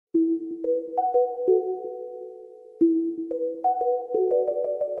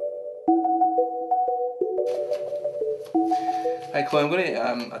Right, Chloe, I'm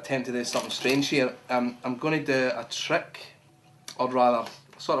going to attempt to do something strange here. I'm going to do a trick, or rather,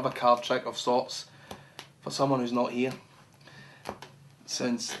 sort of a card trick of sorts, for someone who's not here.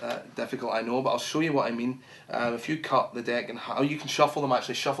 Sounds difficult, I know, but I'll show you what I mean. If you cut the deck in half, you can shuffle them.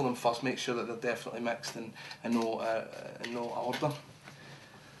 Actually, shuffle them first. Make sure that they're definitely mixed in no order,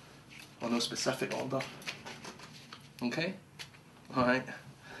 or no specific order. Okay, all right,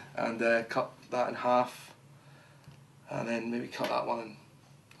 and cut that in half, and then maybe cut that one in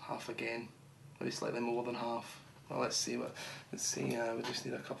half again, maybe slightly more than half. Well, let's see. We just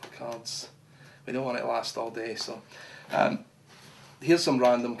need a couple of cards. We don't want it to last all day, so. Here's some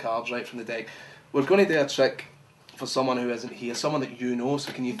random cards right from the deck. We're going to do a trick for someone who isn't here, someone that you know.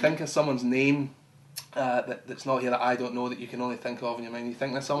 So can you think of someone's name that's not here that I don't know, that you can only think of in your mind? You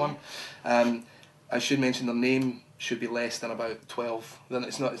think of someone. I should mention their name should be less than about 12. Then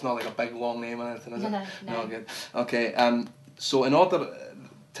it's not like a big long name or anything, is it? No, good. Okay. So in order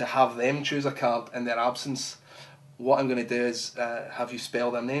to have them choose a card in their absence, what I'm going to do is have you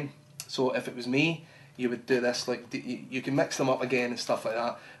spell their name. So if it was me, you would do this, like, you can mix them up again and stuff like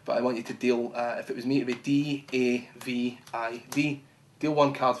that, but I want you to deal, if it was me, it would be D-A-V-I-D. Deal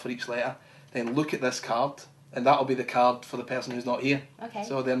one card for each letter, then look at this card, and that'll be the card for the person who's not here. Okay.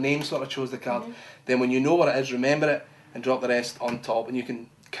 So their name sort of chose the card. Then when you know what it is, remember it, and drop the rest on top, and you can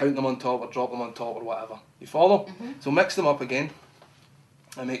count them on top, or drop them on top, or whatever. You follow? So mix them up again,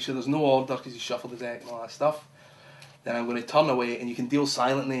 and make sure there's no order, because you shuffle the deck and all that stuff. Then I'm going to turn away, and you can deal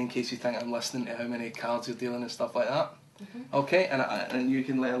silently in case you think I'm listening to how many cards you're dealing and stuff like that. Okay, and you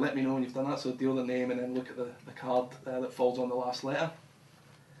can let me know when you've done that. So deal the name and then look at the card that falls on the last letter.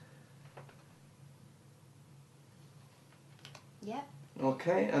 Yep.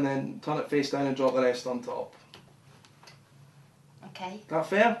 Okay, and then turn it face down and drop the rest on top. Okay. Is that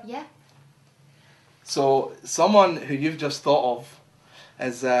fair? Yeah. So someone who you've just thought of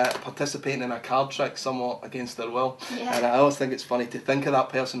is participating in a card trick somewhat against their will. Yeah. And I always think it's funny to think of that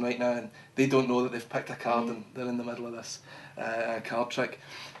person right now and they don't know that they've picked a card and they're in the middle of this card trick.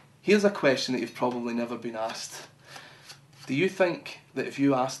 Here's a question that you've probably never been asked. Do you think that if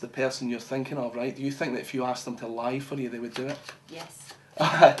you asked the person you're thinking of, right, do you think that if you asked them to lie for you, they would do it? Yes.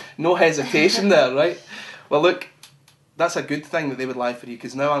 No hesitation there, right? Well, look, that's a good thing that they would lie for you,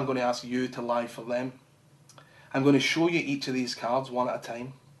 because now I'm going to ask you to lie for them. I'm going to show you each of these cards one at a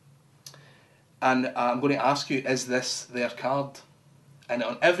time. And I'm going to ask you, is this their card? And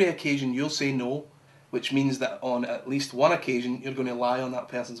on every occasion you'll say no, which means that on at least one occasion you're going to lie on that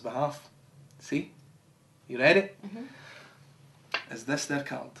person's behalf. See? You ready? Is this their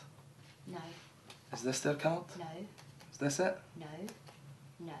card? No. Is this their card? No. Is this it? No.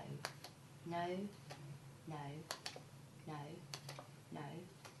 No. No. No. No. No.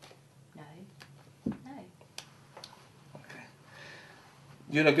 No. No. Okay.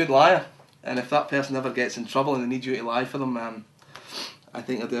 You're a good liar, and if that person ever gets in trouble and they need you to lie for them, I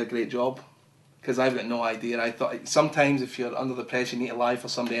think they'll do a great job, because I've got no idea. I thought sometimes if you're under the pressure you need to lie for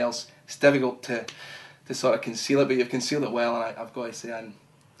somebody else, it's difficult to sort of conceal it, but you've concealed it well, and I've got to say I'm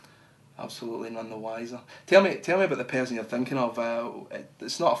absolutely none the wiser. Tell me about the person you're thinking of.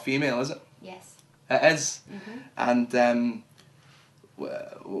 It's not a female, is it? Yes. It is. And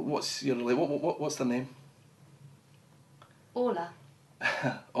what's your what's their name? Orla.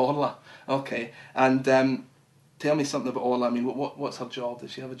 Orla. Okay. And tell me something about Orla. I mean, what's her job?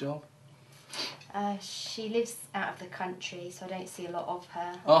 Does she have a job? She lives out of the country, so I don't see a lot of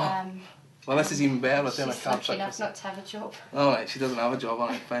her. Oh. Well, this is even better. She's lucky enough not to have a job. Alright, she doesn't have a job,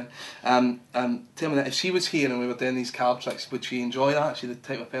 alright, fine. Tell me that, if she was here and we were doing these card tricks, would she enjoy that? Is she the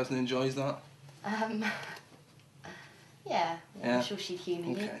type of person who enjoys that? Yeah, I'm sure she'd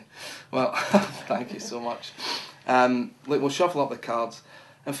humour you. Okay. Well, thank you so much. Look, we'll shuffle up the cards.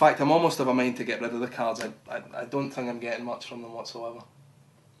 In fact, I'm almost of a mind to get rid of the cards. I don't think I'm getting much from them whatsoever.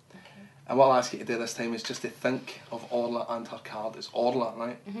 Okay. And what I'll ask you to do this time is just to think of Orla and her card. It's Orla,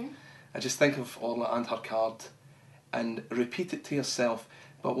 right? I just think of Orla and her card and repeat it to yourself.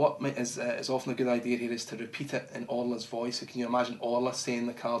 But what is often a good idea here is to repeat it in Orla's voice. So can you imagine Orla saying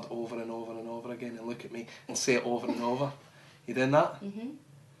the card over and over and over again, and look at me and say it over and over? You doing that?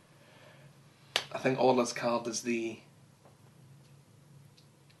 I think Orla's card is the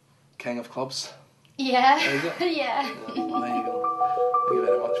King of Clubs. Yeah. Is it? Yeah. There you go. Thank you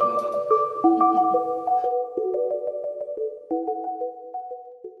very much. Well